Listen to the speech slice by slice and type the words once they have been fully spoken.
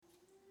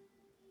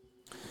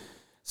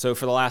So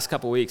for the last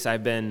couple weeks,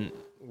 I've been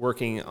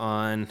working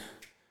on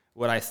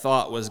what I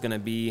thought was going to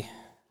be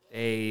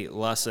a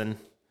lesson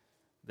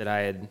that I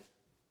had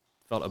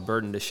felt a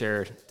burden to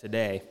share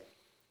today.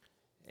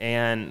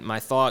 And my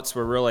thoughts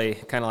were really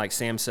kind of like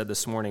Sam said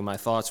this morning. My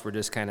thoughts were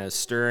just kind of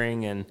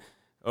stirring and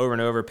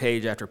over,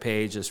 page after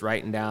page, just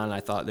writing down. And I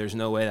thought, there's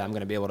no way that I'm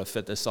going to be able to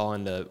fit this all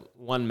into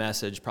one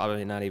message,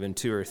 probably not even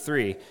two or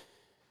three.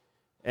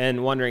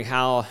 And wondering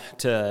how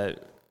to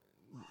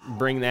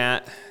bring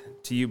that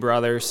to you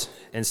brothers,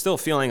 and still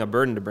feeling a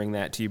burden to bring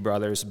that to you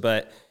brothers.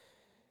 But,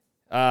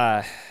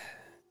 and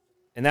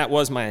that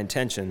was my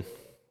intention.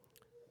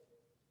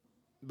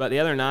 But the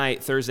other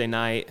night, Thursday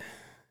night,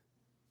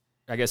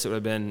 I guess it would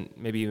have been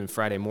maybe even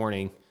Friday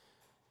morning,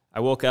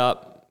 I woke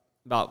up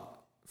about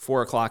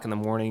 4 o'clock in the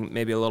morning,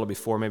 maybe a little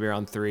before, maybe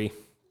around 3.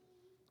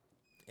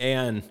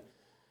 And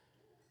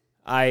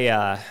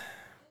I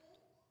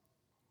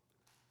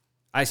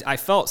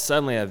felt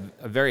suddenly a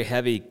very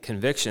heavy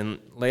conviction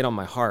laid on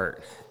my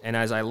heart. And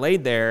as I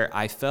laid there,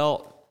 I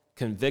felt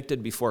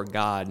convicted before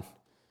God.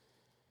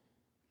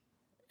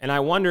 And I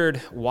wondered,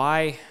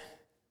 why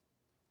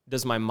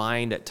does my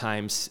mind at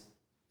times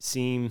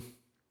seem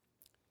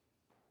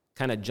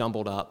kind of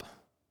jumbled up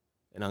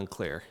and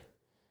unclear?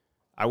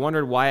 I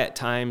wondered why at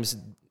times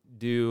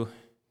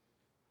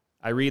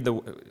I read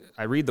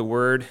the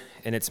word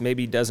and it's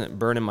maybe doesn't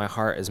burn in my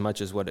heart as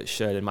much as what it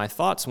should. And my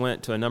thoughts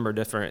went to a number of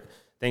different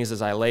things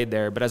as I laid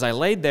there. But as I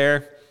laid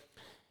there,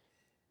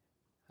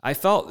 I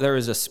felt there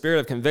was a spirit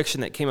of conviction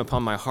that came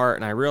upon my heart,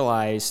 and I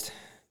realized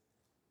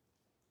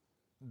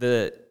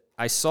that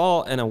I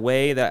saw in a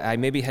way that I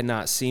maybe had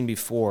not seen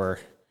before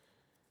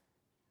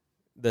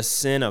the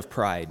sin of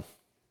pride.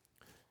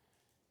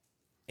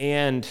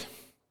 And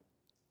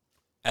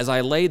as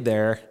I laid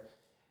there,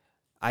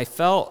 I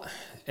felt,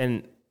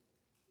 and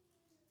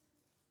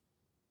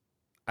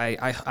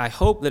I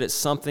hope that it's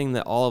something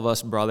that all of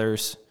us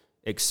brothers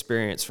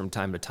experience from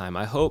time to time.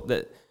 I hope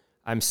that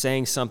I'm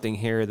saying something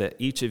here that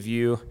each of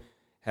you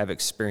have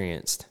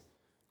experienced.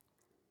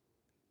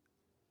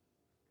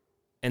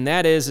 And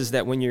that is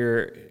that when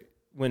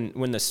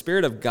the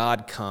Spirit of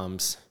God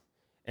comes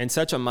in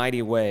such a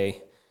mighty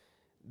way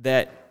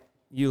that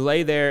you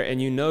lay there and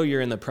you know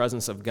you're in the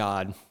presence of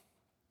God,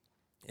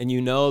 and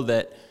you know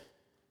that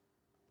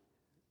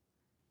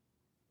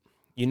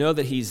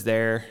He's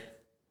there,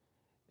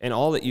 and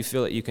all that you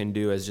feel that you can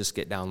do is just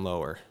get down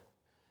lower.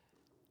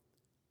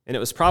 And it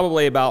was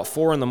probably about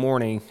 4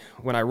 a.m.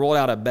 when I rolled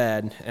out of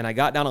bed and I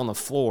got down on the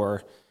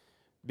floor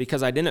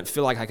because I didn't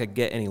feel like I could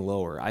get any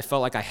lower. I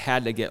felt like I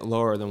had to get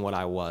lower than what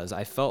I was.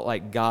 I felt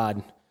like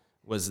God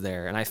was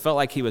there, and I felt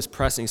like He was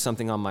pressing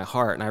something on my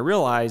heart. And I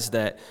realized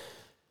that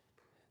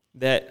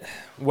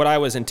what I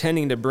was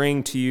intending to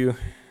bring to you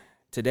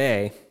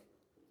today,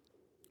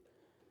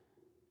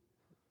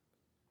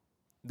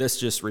 this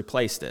just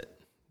replaced it.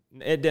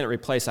 It didn't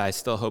replace it. I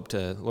still hope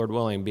to, Lord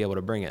willing, be able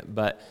to bring it.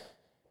 But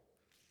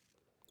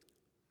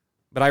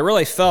I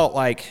really felt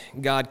like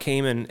God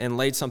came and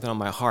laid something on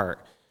my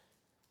heart.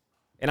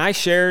 And I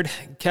shared,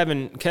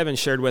 Kevin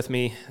shared with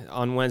me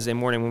on Wednesday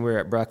morning when we were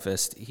at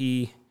breakfast.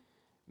 He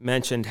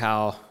mentioned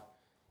how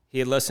he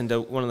had listened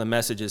to one of the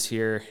messages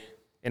here,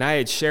 and I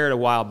had shared a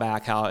while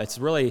back how it's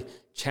really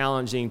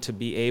challenging to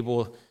be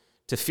able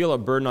to feel a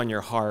burden on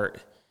your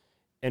heart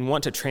and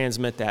want to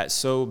transmit that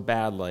so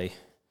badly,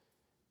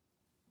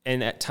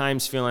 and at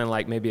times feeling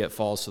like maybe it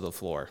falls to the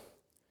floor.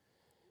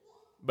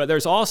 But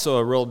there's also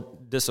a real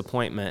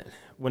disappointment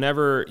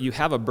whenever you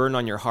have a burden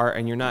on your heart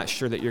and you're not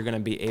sure that you're going to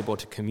be able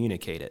to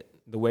communicate it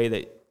the way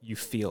that you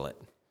feel it.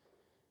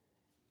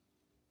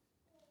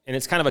 And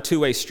it's kind of a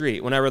two-way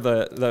street. Whenever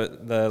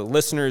the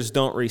listeners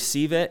don't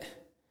receive it,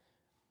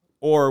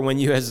 or when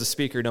you as the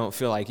speaker don't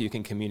feel like you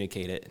can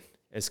communicate it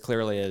as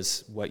clearly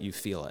as what you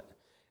feel it.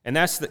 And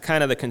that's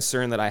kind of the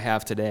concern that I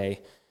have today.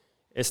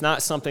 It's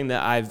not something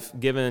that I've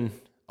given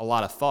a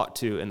lot of thought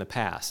to in the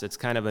past. It's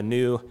kind of a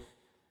new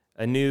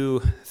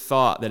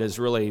thought that is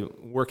really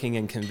working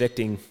and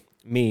convicting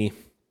me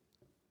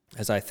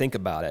as I think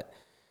about it.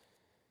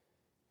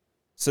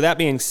 So that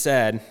being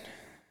said,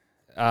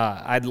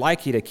 I'd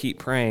like you to keep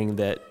praying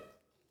that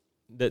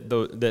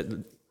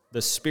the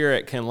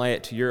Spirit can lay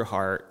it to your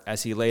heart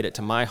as He laid it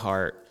to my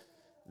heart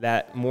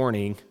that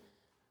morning.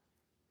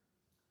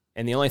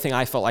 And the only thing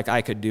I felt like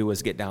I could do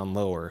was get down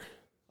lower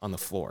on the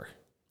floor.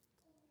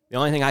 The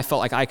only thing I felt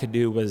like I could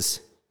do was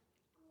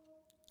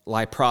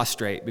lie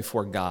prostrate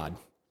before God.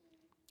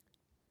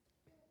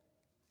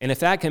 And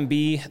if that can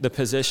be the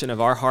position of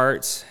our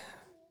hearts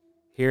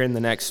here in the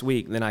next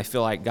week, then I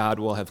feel like God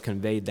will have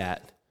conveyed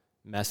that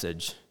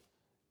message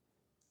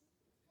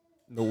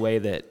the way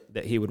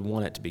that He would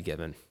want it to be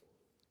given.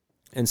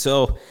 And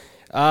so,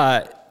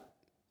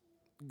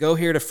 go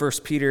here to 1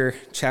 Peter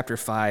chapter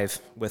 5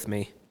 with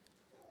me.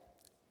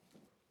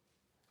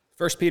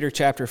 1 Peter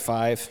chapter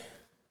 5.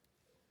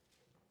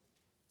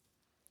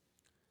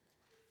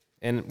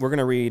 And we're going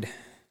to read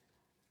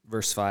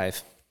verse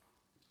 5.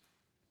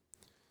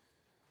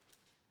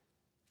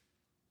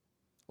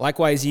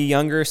 Likewise, ye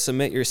younger,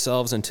 submit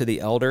yourselves unto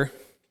the elder.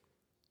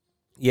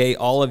 Yea,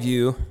 all of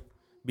you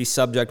be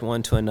subject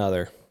one to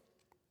another,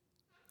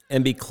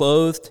 and be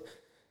clothed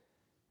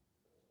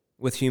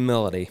with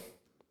humility.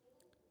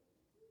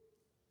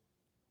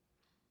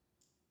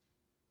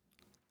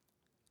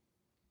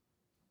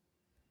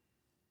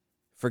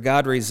 For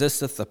God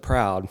resisteth the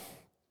proud,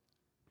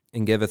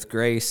 and giveth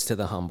grace to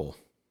the humble.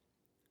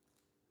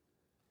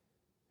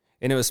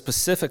 And it was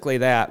specifically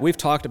that. We've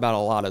talked about a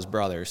lot as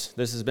brothers.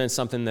 This has been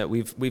something that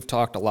we've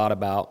talked a lot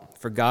about.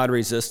 For God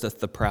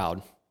resisteth the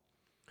proud.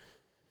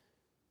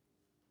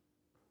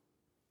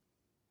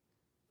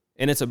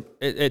 And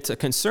it's a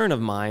concern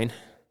of mine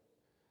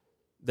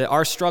that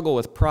our struggle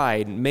with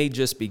pride may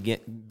just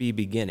be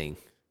beginning.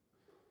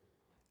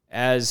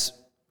 As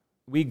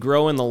we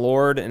grow in the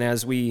Lord and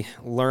as we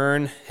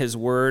learn His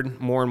Word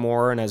more and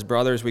more, and as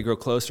brothers we grow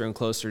closer and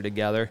closer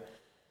together,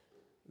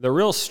 the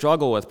real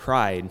struggle with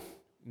pride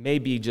may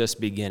be just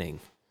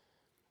beginning.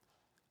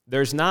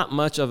 There's not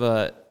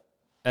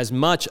as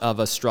much of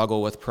a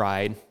struggle with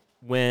pride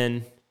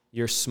when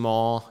you're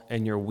small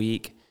and you're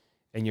weak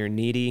and you're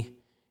needy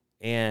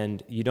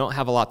and you don't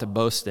have a lot to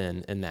boast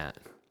in that.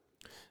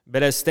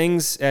 But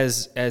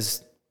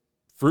as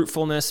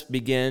fruitfulness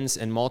begins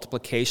and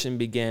multiplication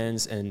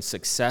begins and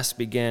success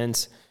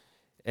begins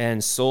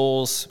and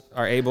souls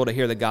are able to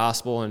hear the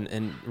gospel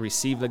and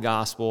receive the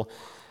gospel,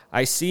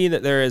 I see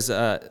that there is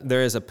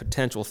a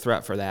potential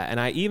threat for that. And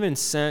I even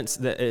sense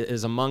that it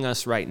is among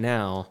us right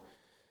now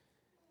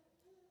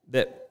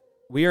that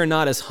we are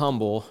not as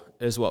humble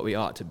as what we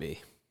ought to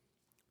be.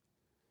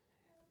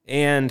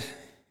 And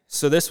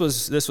so this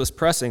was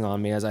pressing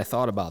on me as I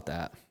thought about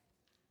that.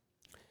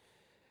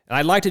 And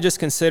I'd like to just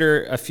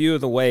consider a few of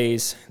the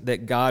ways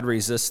that God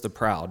resists the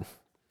proud.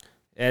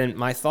 And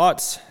my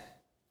thoughts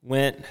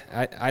went,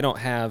 I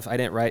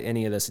didn't write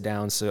any of this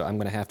down, so I'm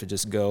going to have to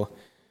just go.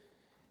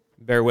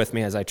 Bear with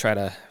me as I try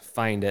to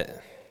find it.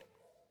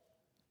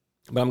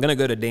 But I'm going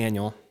to go to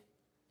Daniel.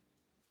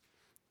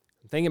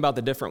 I'm thinking about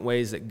the different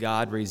ways that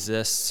God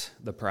resists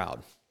the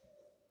proud.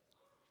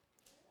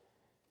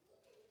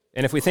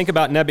 And if we think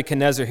about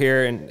Nebuchadnezzar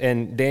here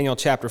in Daniel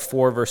chapter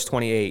 4, verse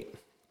 28,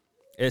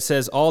 it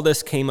says, all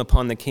this came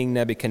upon the king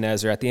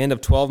Nebuchadnezzar. At the end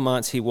of 12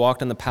 months, he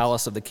walked in the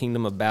palace of the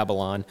kingdom of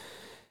Babylon.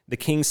 The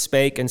king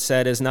spake and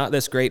said, is not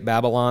this great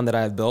Babylon that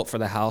I have built for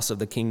the house of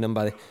the kingdom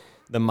by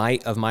the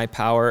might of my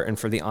power and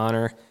for the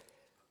honor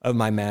of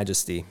my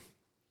majesty?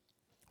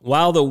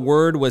 While the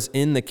word was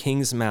in the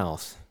king's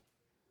mouth,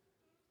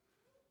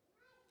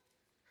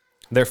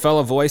 there fell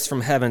a voice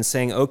from heaven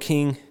saying, O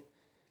King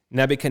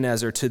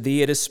Nebuchadnezzar, to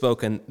thee it is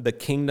spoken, the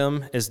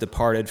kingdom is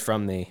departed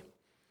from thee.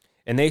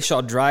 And they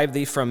shall drive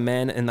thee from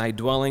men, and thy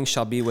dwelling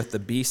shall be with the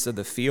beasts of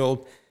the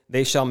field.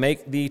 They shall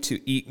make thee to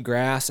eat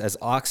grass as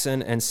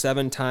oxen, and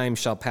 7 times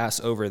shall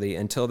pass over thee,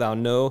 until thou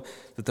know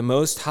that the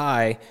Most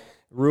High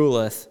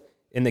ruleth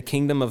in the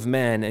kingdom of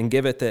men, and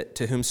giveth it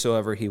to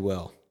whomsoever he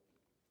will.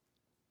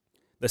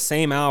 The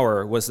same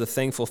hour was the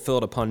thing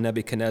fulfilled upon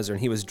Nebuchadnezzar,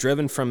 and he was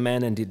driven from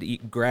men, and did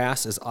eat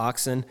grass as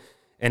oxen,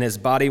 and his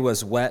body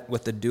was wet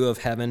with the dew of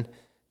heaven,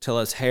 till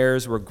his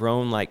hairs were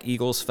grown like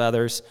eagle's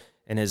feathers,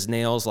 and his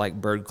nails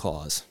like bird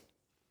claws.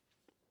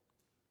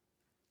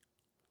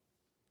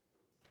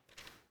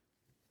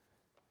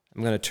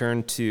 I'm going to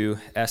turn to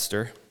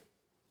Esther,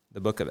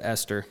 the book of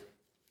Esther.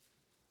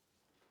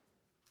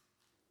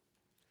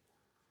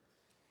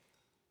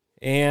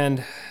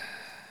 And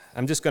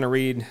I'm just going to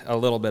read a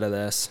little bit of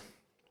this.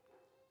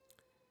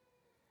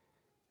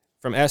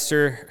 From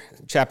Esther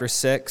chapter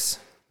 6,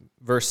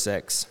 verse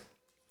 6.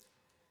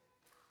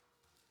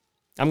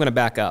 I'm going to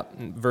back up.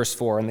 Verse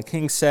 4, and the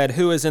king said,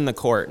 who is in the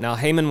court? Now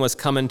Haman was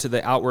come into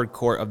the outward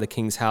court of the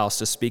king's house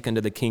to speak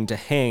unto the king to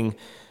hang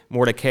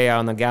Mordecai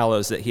on the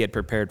gallows that he had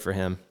prepared for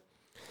him.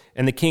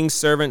 And the king's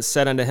servants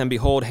said unto him,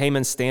 behold,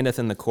 Haman standeth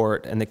in the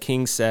court. And the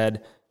king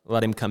said,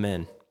 let him come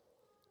in.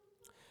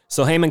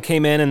 So Haman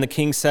came in, and the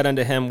king said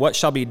unto him, what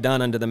shall be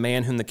done unto the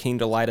man whom the king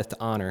delighteth to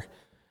honor?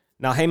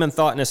 Now Haman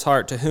thought in his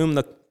heart, to whom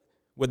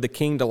would the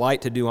king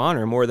delight to do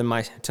honor more than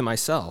to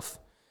myself?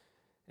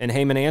 And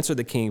Haman answered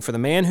the king, for the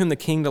man whom the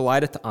king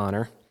delighteth to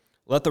honor,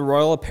 let the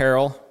royal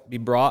apparel be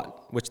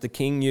brought, which the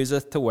king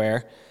useth to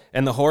wear,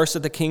 and the horse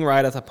that the king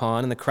rideth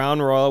upon, and the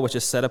crown royal which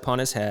is set upon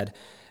his head.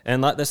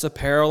 And let this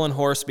apparel and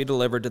horse be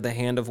delivered to the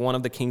hand of one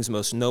of the king's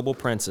most noble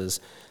princes,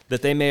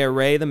 that they may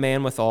array the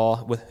man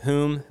withal, with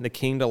whom the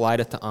king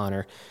delighteth to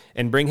honor,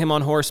 and bring him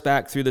on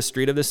horseback through the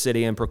street of the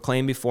city, and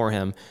proclaim before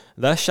him,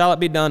 thus shall it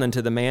be done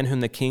unto the man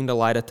whom the king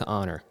delighteth to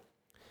honor.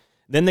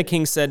 Then the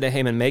king said to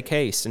Haman, make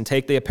haste, and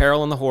take the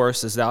apparel and the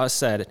horse, as thou hast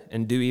said,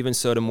 and do even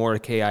so to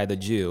Mordecai the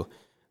Jew,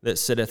 that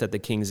sitteth at the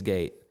king's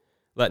gate.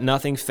 Let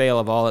nothing fail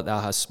of all that thou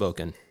hast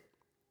spoken.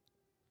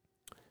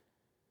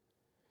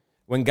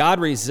 When God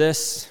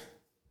resists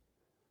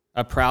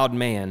a proud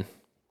man,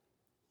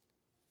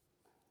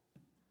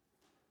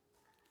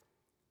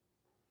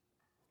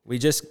 we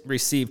just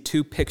received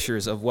 2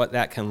 pictures of what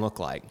that can look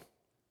like.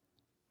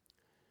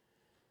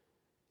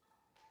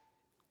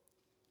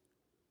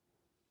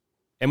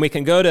 And we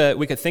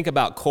could think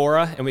about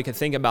Korah, and we could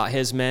think about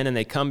his men, and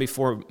they come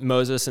before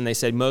Moses, and they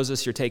said,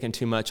 Moses, you're taking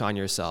too much on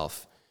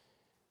yourself.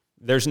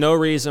 There's no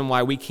reason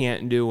why we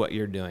can't do what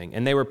you're doing.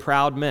 And they were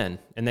proud men,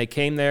 and they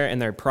came there in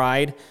their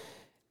pride,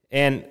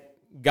 and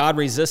God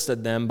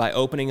resisted them by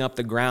opening up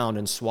the ground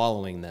and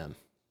swallowing them.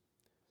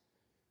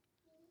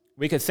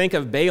 We could think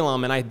of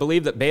Balaam, and I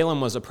believe that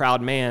Balaam was a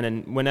proud man,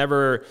 and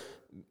whenever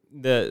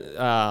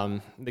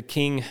the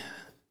king,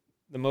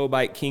 the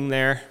Moabite king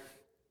there,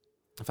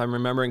 if I'm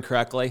remembering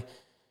correctly,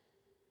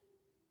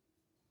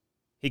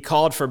 he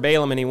called for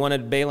Balaam, and he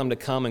wanted Balaam to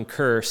come and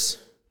curse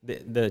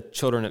the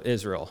children of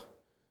Israel.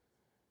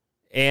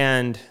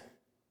 And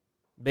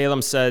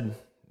Balaam said,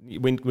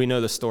 we know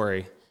the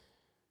story,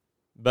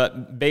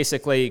 but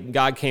basically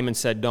God came and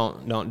said,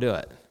 don't do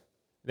it.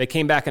 They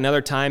came back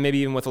another time, maybe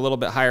even with a little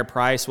bit higher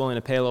price, willing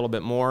to pay a little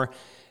bit more,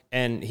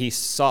 and he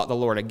sought the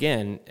Lord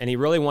again, and he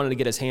really wanted to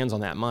get his hands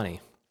on that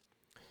money.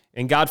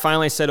 And God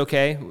finally said,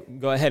 okay,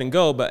 go ahead and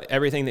go, but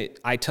everything that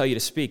I tell you to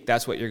speak,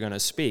 that's what you're going to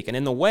speak. And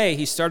in the way,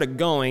 he started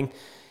going,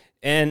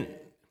 and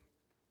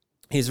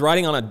he's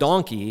riding on a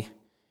donkey,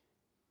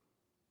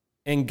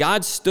 and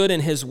God stood in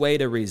his way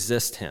to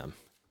resist him.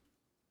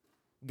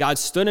 God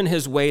stood in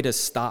his way to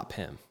stop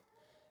him.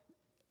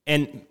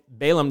 And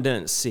Balaam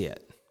didn't see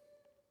it.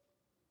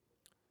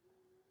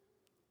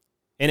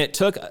 And it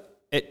took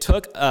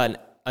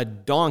a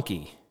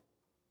donkey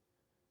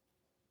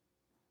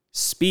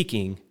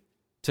speaking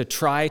to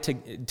try to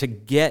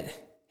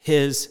get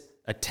his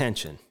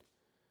attention.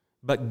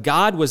 But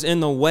God was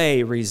in the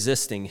way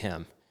resisting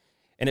him.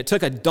 And it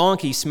took a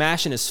donkey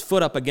smashing his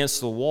foot up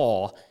against the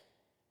wall,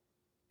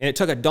 and it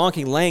took a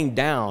donkey laying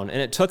down, and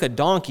it took a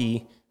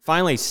donkey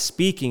finally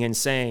speaking and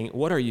saying,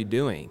 "What are you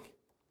doing?"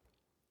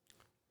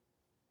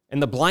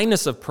 And the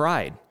blindness of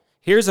pride.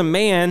 Here's a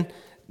man,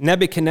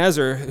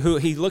 Nebuchadnezzar, who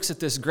he looks at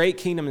this great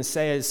kingdom and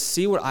says,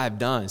 "See what I've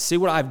done. See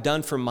what I've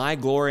done for my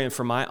glory and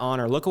for my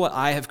honor. Look at what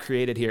I have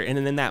created here." And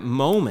in that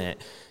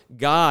moment,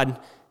 God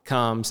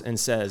comes and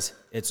says,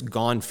 "It's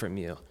gone from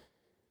you."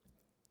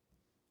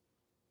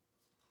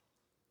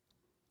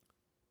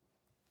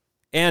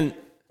 And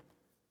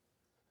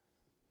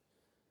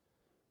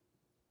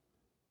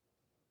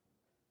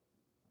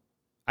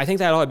I think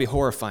that ought to be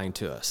horrifying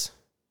to us.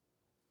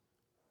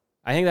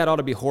 I think that ought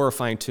to be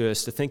horrifying to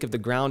us to think of the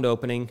ground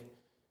opening,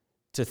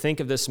 to think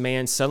of this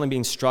man suddenly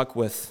being struck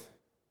with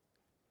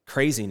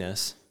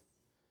craziness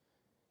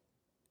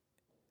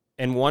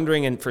and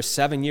wandering for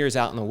 7 years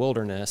out in the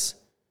wilderness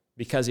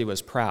because he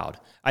was proud.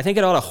 I think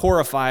it ought to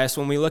horrify us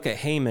when we look at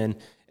Haman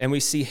and we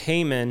see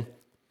Haman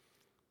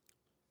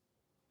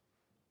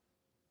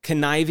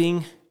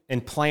conniving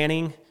and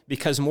planning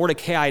because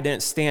Mordecai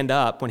didn't stand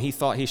up when he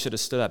thought he should have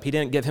stood up. He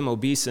didn't give him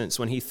obeisance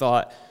when he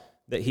thought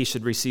that he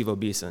should receive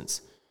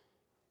obeisance.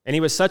 And he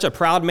was such a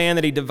proud man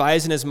that he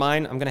devised in his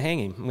mind, "I'm going to hang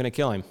him. I'm going to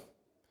kill him.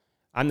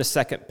 I'm the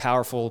second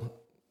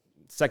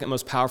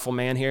most powerful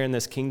man here in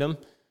this kingdom.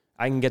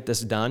 I can get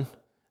this done.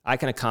 I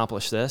can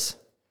accomplish this."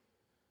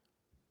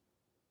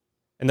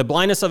 And the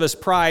blindness of his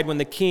pride when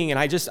the king, and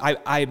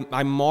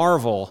I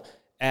marvel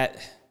at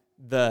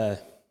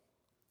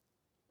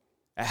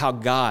how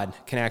God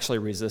can actually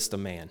resist a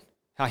man,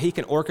 how he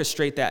can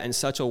orchestrate that in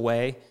such a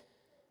way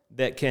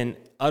that can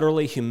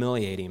utterly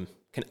humiliate him,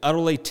 can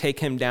utterly take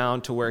him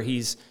down to where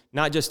he's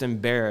not just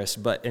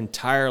embarrassed, but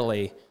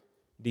entirely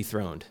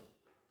dethroned.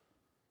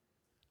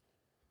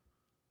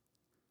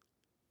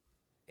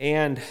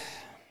 And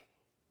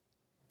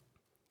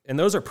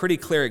those are pretty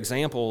clear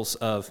examples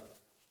of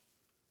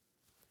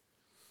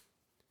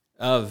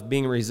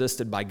being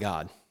resisted by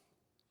God.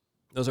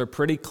 Those are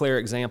pretty clear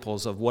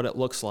examples of what it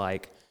looks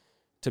like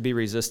to be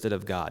resisted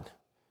of God.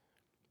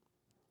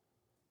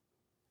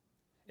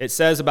 It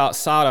says about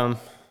Sodom,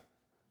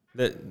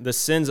 that the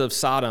sins of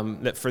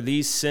Sodom, that for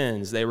these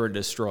sins they were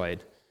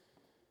destroyed.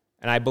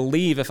 And I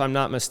believe, if I'm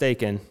not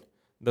mistaken,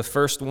 the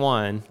first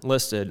one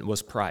listed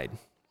was pride.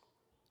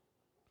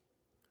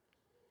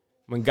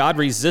 When God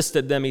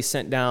resisted them, he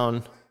sent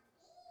down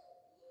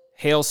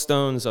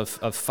hailstones of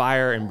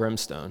fire and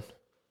brimstone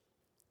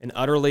and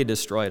utterly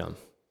destroyed them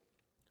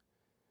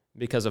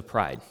because of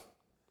pride.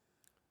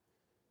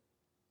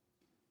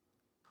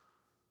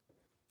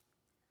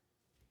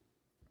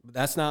 But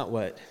that's not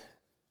what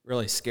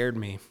really scared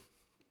me.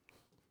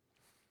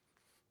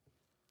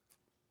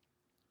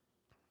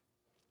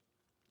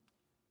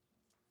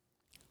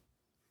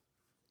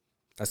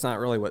 That's not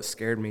really what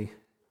scared me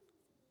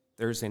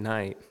Thursday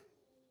night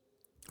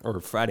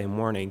or Friday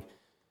morning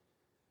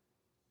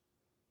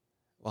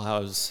while I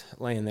was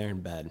laying there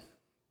in bed.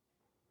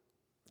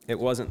 It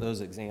wasn't those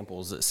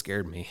examples that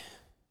scared me.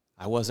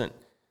 I wasn't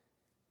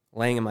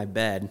laying in my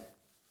bed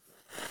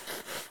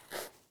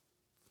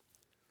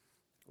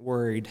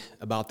worried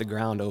about the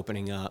ground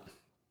opening up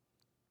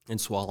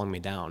and swallowing me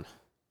down.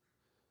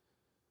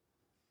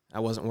 I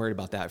wasn't worried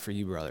about that for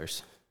you,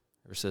 brothers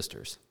or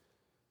sisters.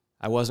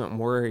 I wasn't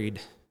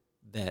worried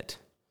that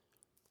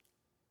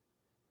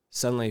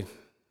suddenly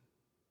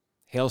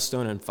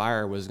hailstone and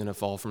fire was going to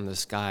fall from the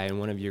sky and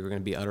one of you were going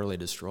to be utterly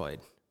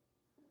destroyed.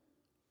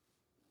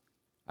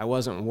 I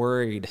wasn't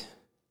worried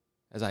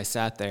as I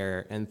sat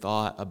there and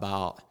thought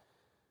about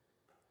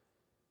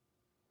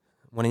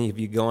One of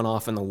you going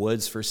off in the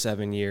woods for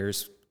 7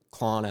 years,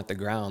 clawing at the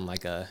ground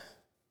like a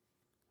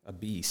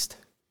beast,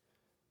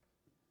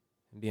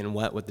 being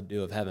wet with the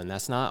dew of heaven.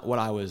 That's not what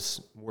I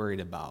was worried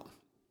about.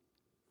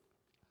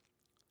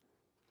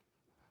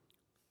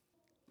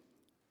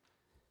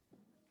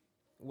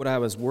 What I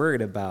was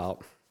worried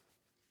about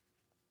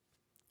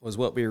was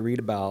what we read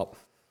about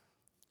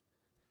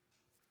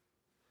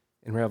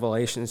in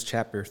Revelation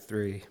chapter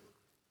 3.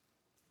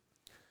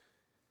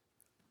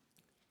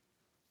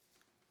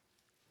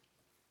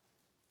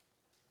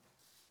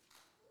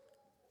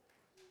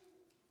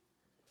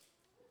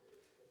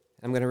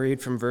 I'm going to read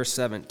from verse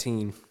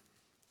 17.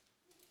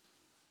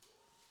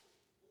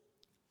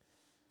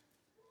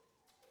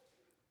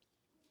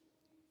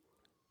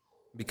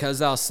 Because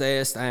thou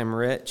sayest, I am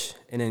rich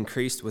and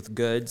increased with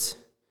goods,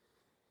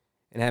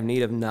 and have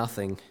need of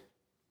nothing,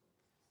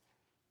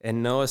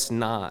 and knowest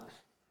not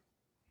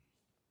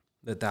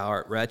that thou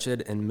art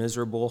wretched and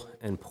miserable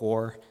and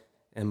poor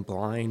and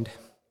blind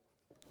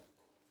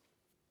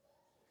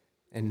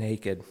and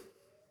naked.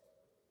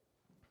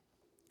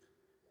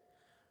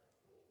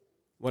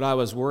 What I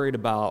was worried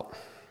about,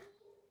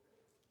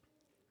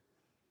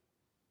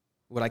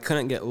 what I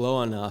couldn't get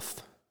low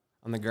enough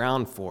on the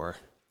ground for,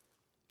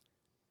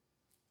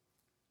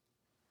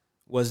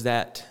 was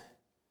that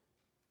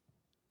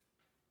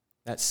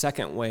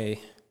second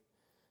way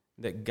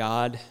that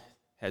God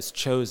has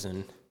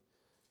chosen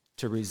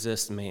to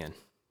resist man.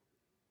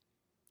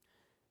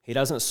 He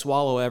doesn't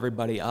swallow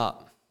everybody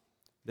up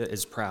that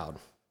is proud.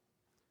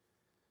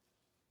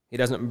 He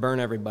doesn't burn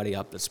everybody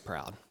up that's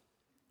proud.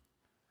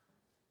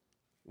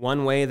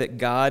 One way that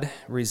God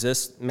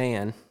resists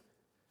man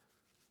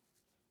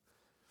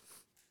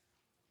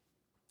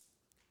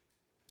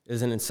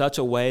is in such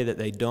a way that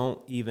they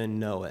don't even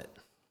know it.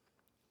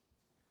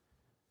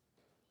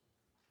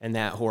 And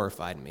that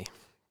horrified me.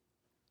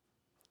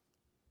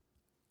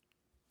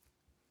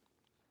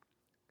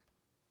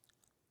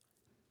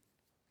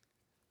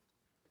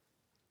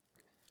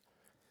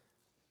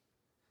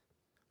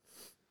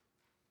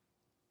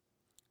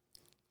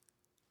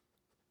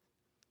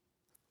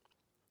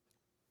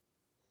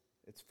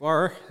 It's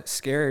far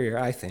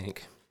scarier, I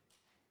think,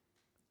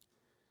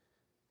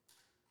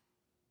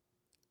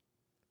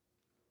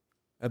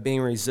 of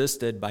being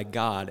resisted by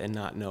God and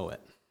not know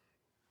it.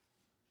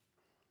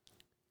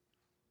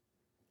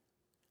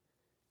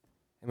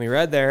 And we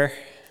read there,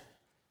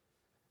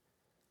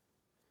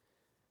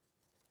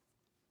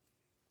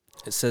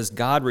 it says,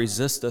 God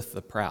resisteth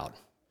the proud.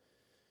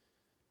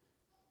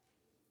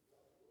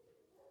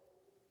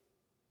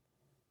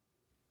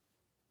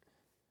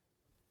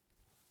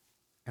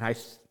 And I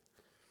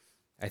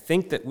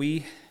think that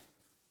we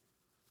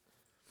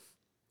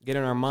get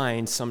in our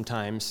minds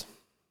sometimes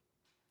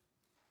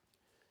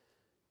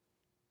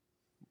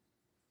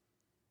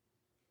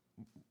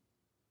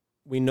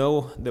we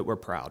know that we're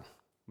proud.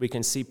 We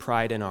can see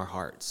pride in our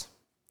hearts.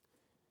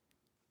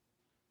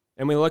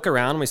 And we look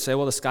around and we say,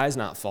 well, the sky's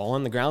not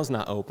falling, the ground's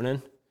not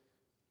opening.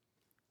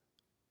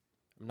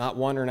 I'm not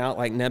wandering out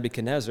like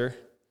Nebuchadnezzar.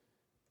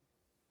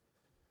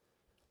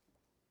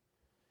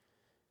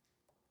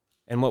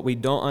 And what we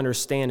don't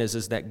understand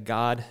is that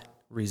God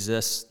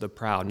resists the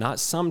proud. Not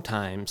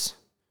sometimes,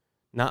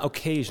 not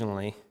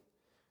occasionally,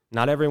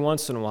 not every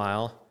once in a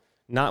while,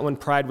 not when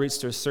pride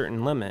reaches a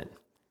certain limit.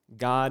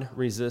 God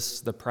resists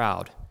the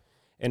proud.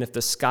 And if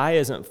the sky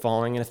isn't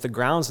falling, and if the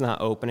ground's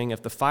not opening,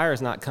 if the fire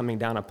is not coming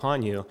down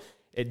upon you,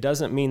 it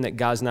doesn't mean that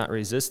God's not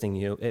resisting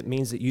you. It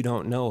means that you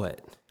don't know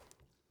it.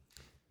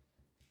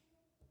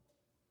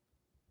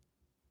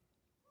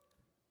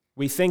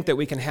 We think that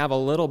we can have a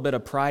little bit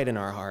of pride in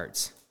our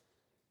hearts.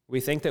 We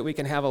think that we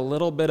can have a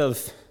little bit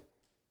of,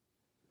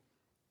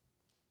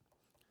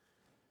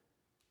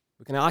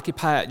 we can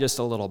occupy it just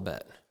a little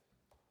bit.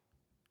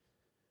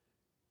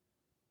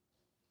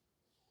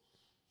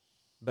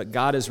 But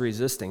God is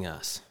resisting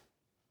us,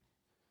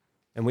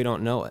 and we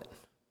don't know it.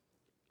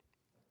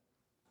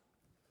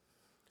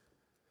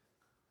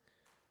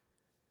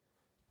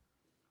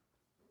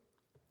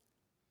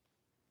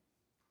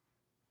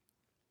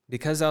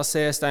 Because thou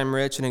sayest, I am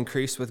rich and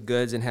increased with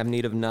goods and have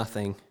need of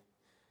nothing,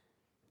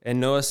 and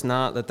knowest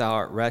not that thou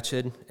art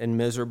wretched and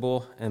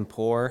miserable and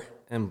poor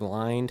and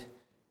blind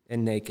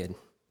and naked.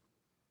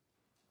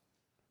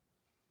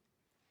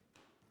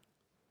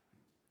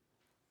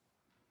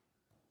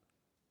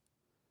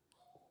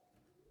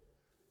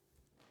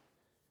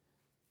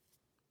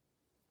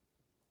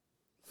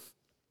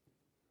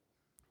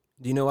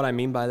 Do you know what I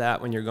mean by that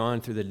when you're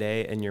going through the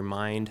day and your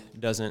mind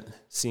doesn't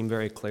seem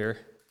very clear?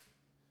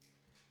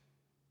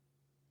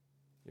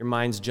 Your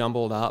mind's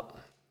jumbled up.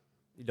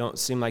 You don't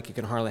seem like you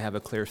can hardly have a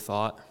clear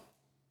thought.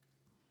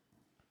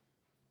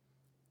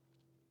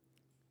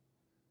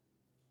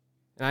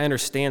 And I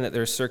understand that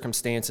there's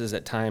circumstances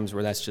at times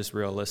where that's just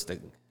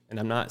realistic. And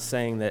I'm not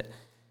saying that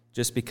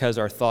just because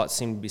our thoughts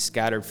seem to be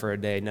scattered for a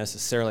day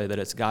necessarily that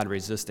it's God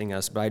resisting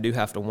us, but I do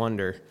have to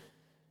wonder,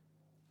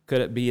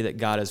 could it be that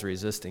God is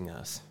resisting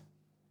us?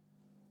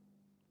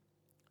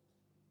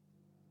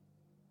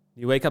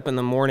 You wake up in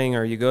the morning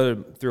or you go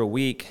through a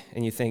week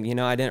and you think,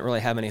 I didn't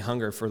really have any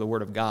hunger for the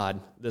Word of God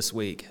this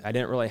week. I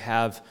didn't really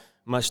have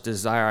much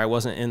desire. I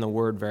wasn't in the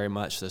Word very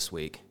much this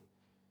week.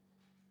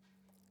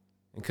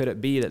 And could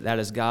it be that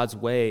is God's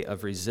way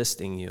of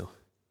resisting you?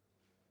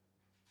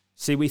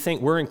 See, we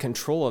think we're in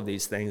control of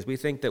these things. We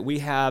think that we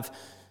have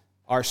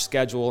our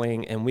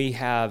scheduling and we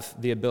have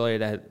the ability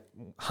to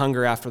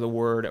hunger after the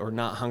Word or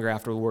not hunger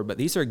after the Word, but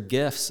these are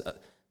gifts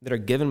that are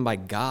given by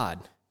God.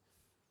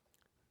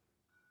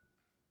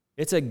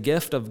 It's a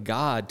gift of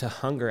God to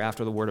hunger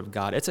after the Word of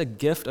God. It's a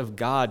gift of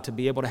God to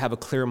be able to have a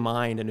clear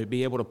mind and to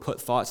be able to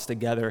put thoughts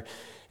together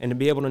and to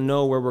be able to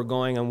know where we're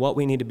going and what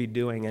we need to be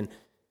doing. And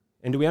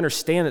do we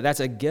understand that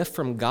that's a gift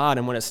from God?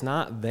 And when it's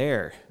not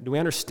there, do we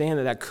understand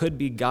that could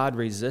be God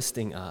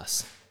resisting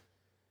us?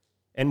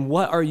 And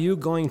what are you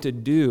going to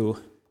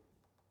do?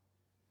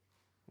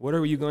 What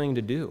are you going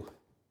to do?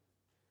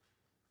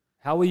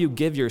 How will you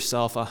give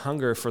yourself a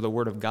hunger for the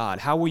Word of God?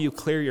 How will you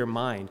clear your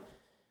mind?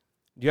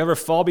 Do you ever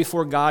fall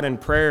before God in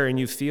prayer and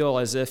you feel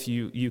as if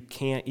you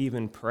can't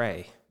even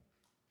pray?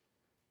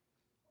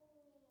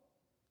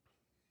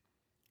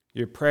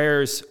 Your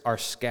prayers are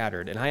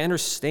scattered. And I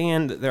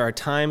understand that there are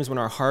times when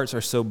our hearts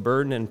are so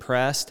burdened and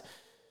pressed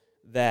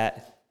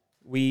that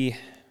the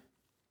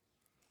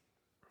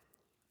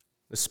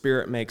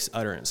Spirit makes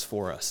utterance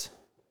for us.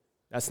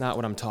 That's not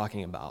what I'm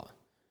talking about.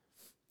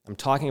 I'm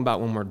talking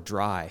about when we're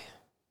dry.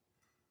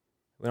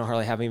 We don't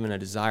hardly have even a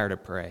desire to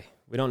pray.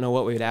 We don't know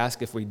what we would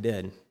ask if we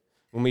did.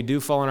 When we do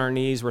fall on our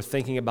knees, we're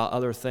thinking about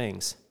other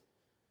things.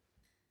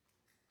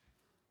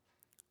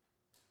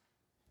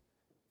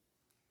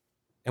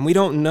 And we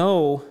don't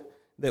know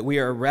that we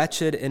are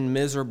wretched and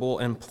miserable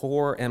and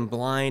poor and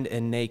blind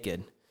and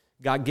naked.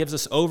 God gives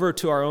us over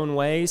to our own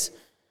ways,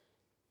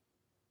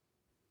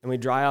 and we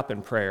dry up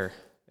in prayer,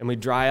 and we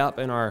dry up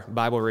in our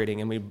Bible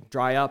reading, and we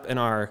dry up in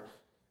our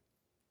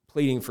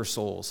pleading for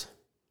souls.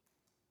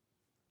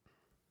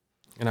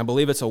 And I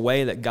believe it's a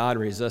way that God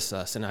resists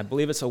us, and I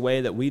believe it's a way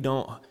that we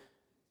don't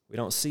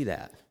see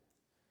that.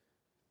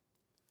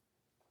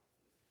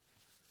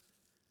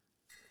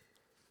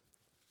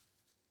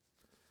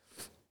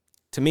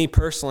 To me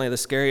personally, the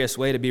scariest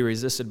way to be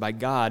resisted by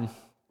God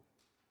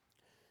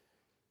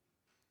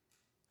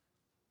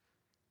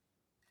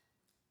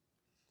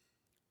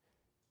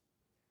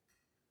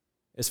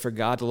is for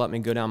God to let me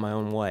go down my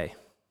own way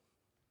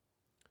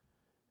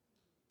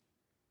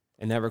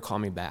and never call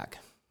me back.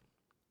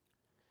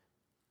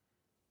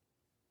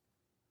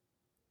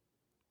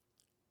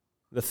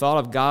 The thought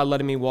of God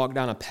letting me walk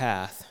down a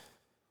path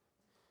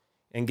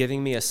and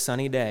giving me a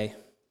sunny day,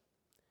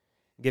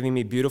 giving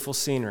me beautiful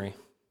scenery,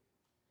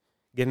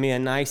 giving me a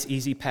nice,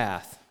 easy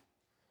path,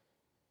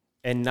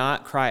 and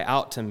not cry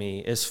out to me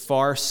is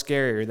far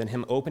scarier than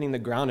him opening the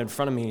ground in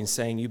front of me and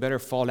saying, you better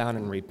fall down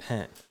and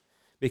repent.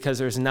 Because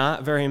there's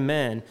not very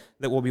men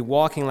that will be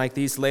walking like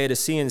these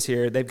Laodiceans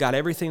here. They've got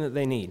everything that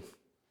they need.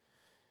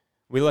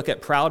 We look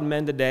at proud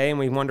men today and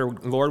we wonder,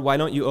 Lord, why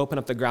don't you open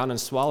up the ground and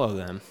swallow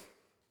them?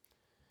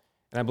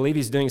 And I believe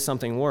he's doing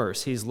something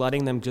worse. He's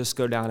letting them just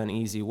go down an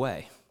easy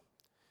way.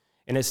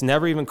 And it's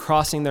never even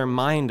crossing their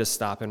mind to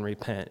stop and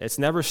repent. It's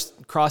never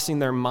crossing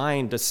their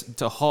mind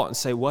to halt and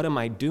say, what am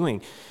I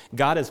doing?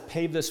 God has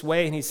paved this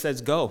way, and he says,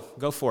 go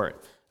for it.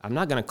 I'm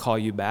not going to call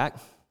you back.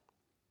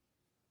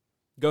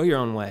 Go your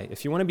own way.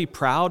 If you want to be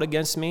proud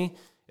against me,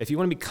 if you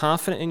want to be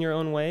confident in your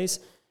own ways,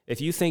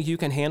 if you think you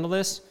can handle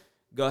this,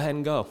 go ahead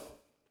and go.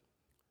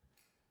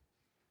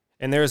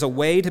 And there is a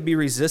way to be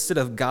resisted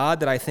of God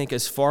that I think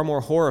is far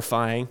more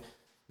horrifying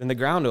than the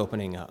ground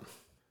opening up.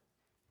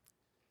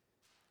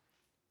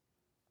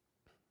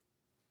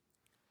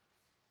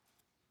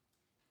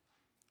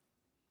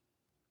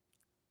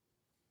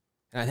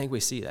 And I think we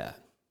see that.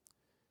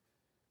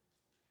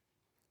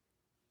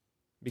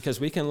 Because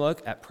we can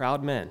look at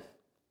proud men,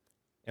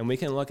 and we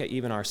can look at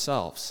even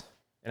ourselves.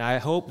 And I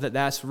hope that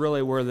that's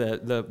really where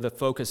the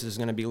focus is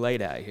going to be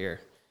laid at here.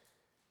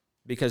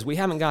 Because we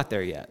haven't got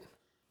there yet.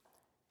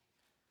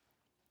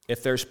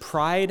 If there's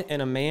pride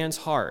in a man's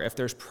heart, if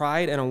there's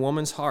pride in a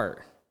woman's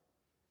heart,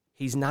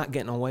 he's not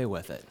getting away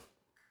with it.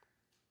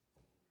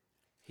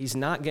 He's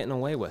not getting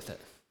away with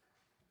it.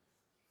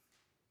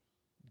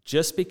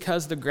 Just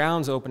because the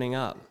ground's opening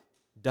up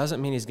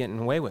doesn't mean he's getting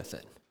away with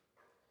it.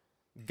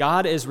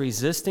 God is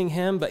resisting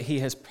him, but he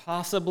has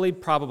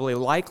probably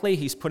likely,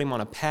 he's put him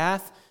on a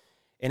path,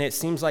 and it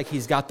seems like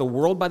he's got the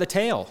world by the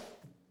tail.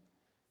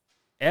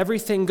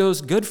 Everything goes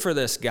good for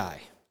this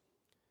guy.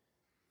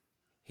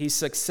 He's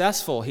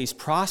successful, he's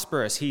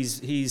prosperous,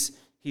 he's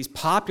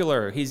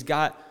popular, he's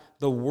got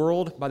the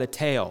world by the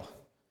tail.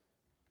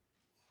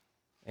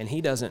 And he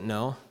doesn't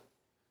know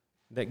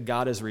that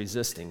God is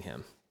resisting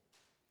him.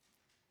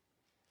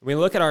 We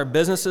look at our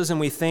businesses and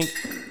we think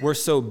we're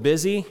so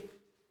busy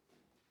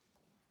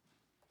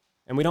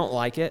and we don't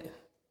like it.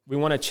 We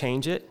want to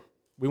change it.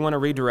 We want to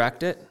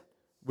redirect it.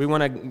 We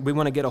want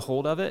to get a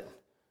hold of it.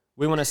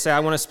 We want to say, I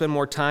want to spend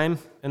more time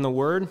in the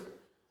Word.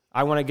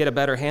 I want to get a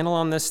better handle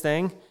on this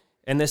thing.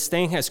 And this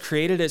thing has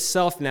created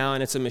itself now,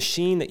 and it's a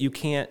machine that you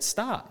can't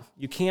stop.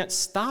 You can't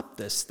stop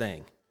this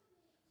thing.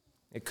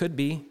 It could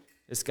be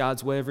it's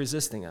God's way of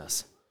resisting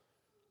us.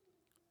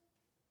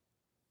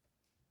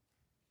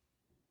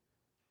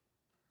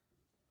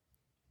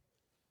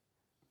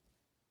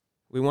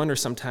 We wonder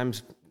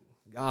sometimes,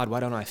 God,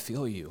 why don't I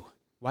feel you?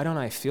 Why don't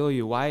I feel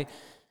you? Why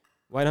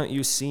don't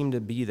you seem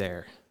to be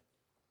there?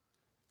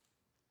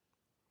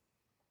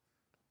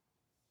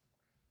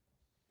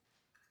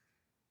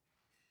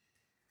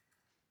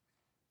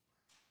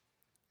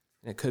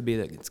 And it could be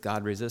that it's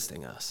God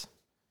resisting us.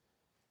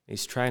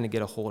 He's trying to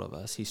get a hold of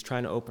us. He's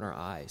trying to open our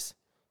eyes.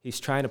 He's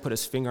trying to put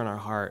his finger on our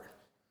heart.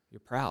 You're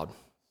proud.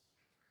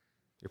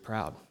 You're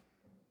proud.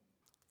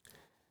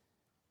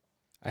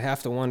 I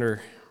have to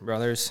wonder,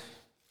 brothers,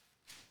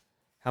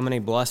 how many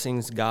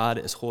blessings God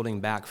is holding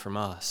back from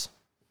us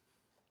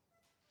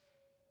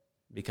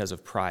because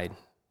of pride,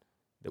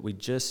 that we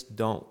just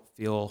don't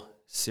feel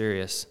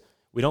serious.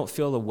 We don't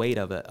feel the weight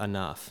of it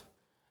enough.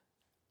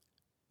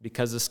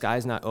 Because the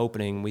sky's not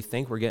opening, we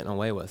think we're getting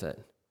away with it.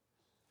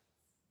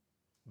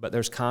 But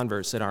there's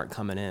converts that aren't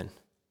coming in.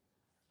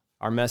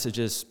 Our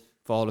messages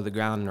fall to the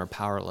ground and are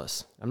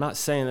powerless. I'm not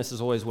saying this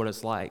is always what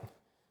it's like.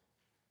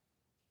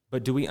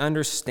 But do we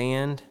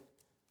understand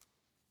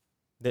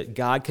that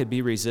God could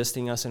be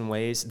resisting us in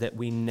ways that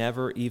we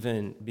never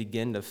even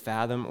begin to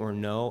fathom or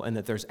know, and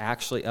that there's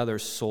actually other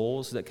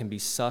souls that can be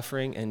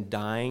suffering and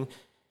dying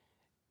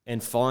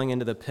and falling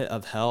into the pit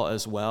of hell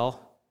as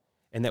well,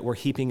 and that we're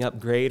heaping up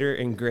greater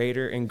and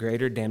greater and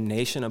greater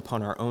damnation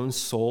upon our own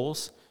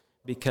souls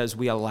because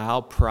we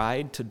allow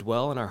pride to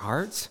dwell in our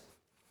hearts?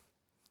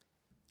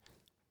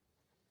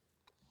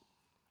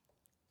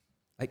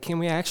 Like, can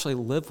we actually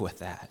live with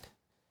that?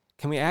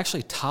 Can we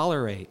actually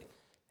tolerate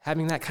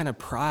having that kind of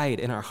pride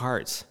in our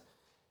hearts?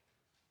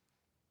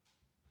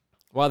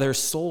 While there's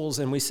souls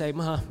and we say,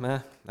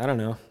 I don't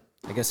know.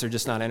 I guess they're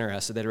just not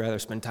interested. They'd rather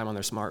spend time on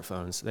their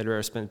smartphones. They'd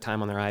rather spend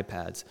time on their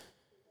iPads.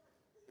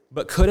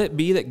 But could it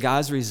be that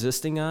God's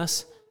resisting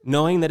us,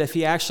 knowing that if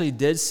he actually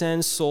did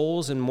send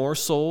souls and more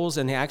souls,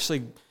 and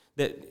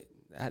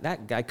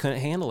that guy couldn't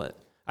handle it?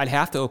 I'd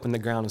have to open the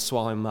ground and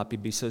swallow him up.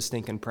 He'd be so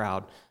stinking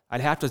proud. I'd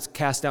have to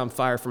cast down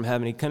fire from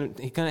heaven. He couldn't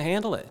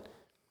handle it.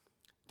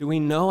 Do we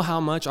know how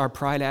much our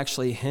pride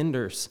actually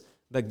hinders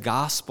the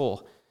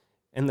gospel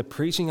and the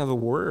preaching of the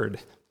word?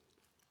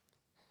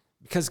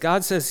 Because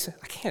God says,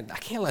 I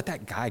can't let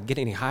that guy get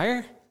any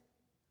higher.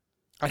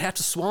 I'd have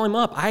to swallow him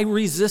up. I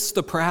resist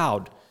the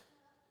proud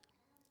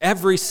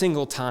every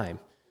single time.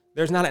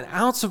 There's not an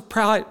ounce of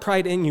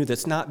pride in you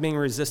that's not being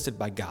resisted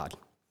by God.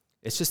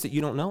 It's just that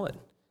you don't know it,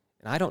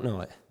 and I don't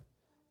know it.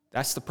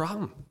 That's the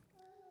problem.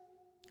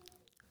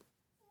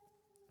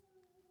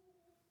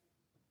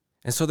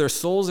 And so there's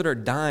souls that are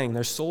dying.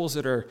 There's souls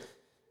that are...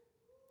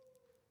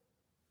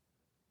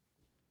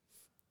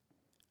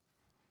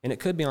 And it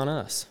could be on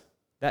us.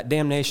 That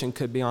damnation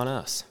could be on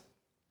us.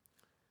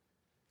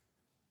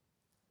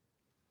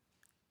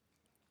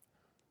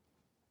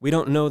 We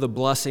don't know the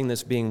blessing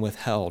that's being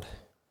withheld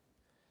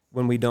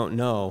when we don't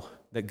know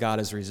that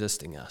God is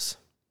resisting us.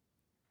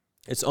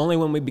 It's only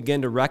when we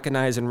begin to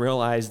recognize and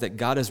realize that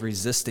God is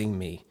resisting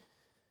me.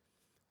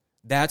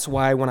 That's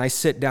why when I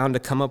sit down to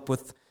come up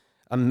with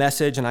a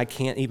message and I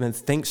can't even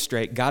think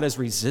straight, God is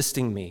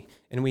resisting me,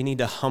 and we need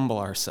to humble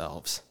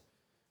ourselves.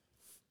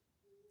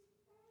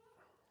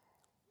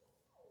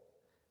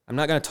 I'm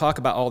not going to talk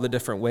about all the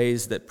different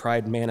ways that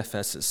pride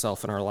manifests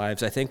itself in our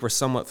lives. I think we're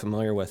somewhat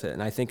familiar with it,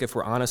 and I think if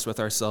we're honest with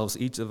ourselves,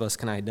 each of us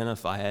can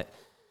identify it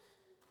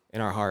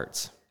in our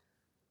hearts.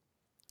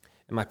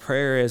 And my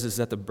prayer is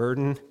that the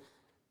burden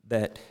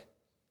that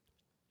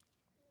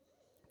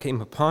came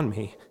upon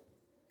me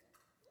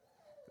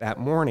that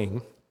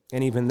morning,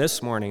 and even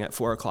this morning at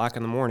 4 o'clock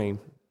in the morning,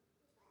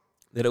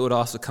 that it would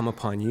also come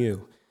upon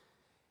you.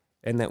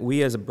 And that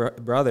we as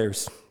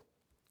brothers,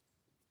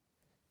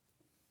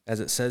 as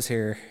it says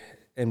here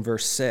in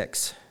verse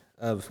 6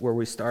 of where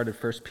we started,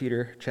 1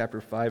 Peter chapter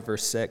 5,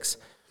 verse 6,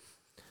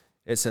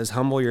 it says,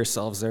 "Humble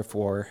yourselves,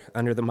 therefore,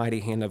 under the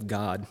mighty hand of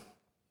God,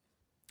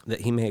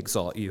 that he may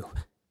exalt you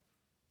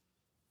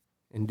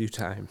in due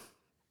time."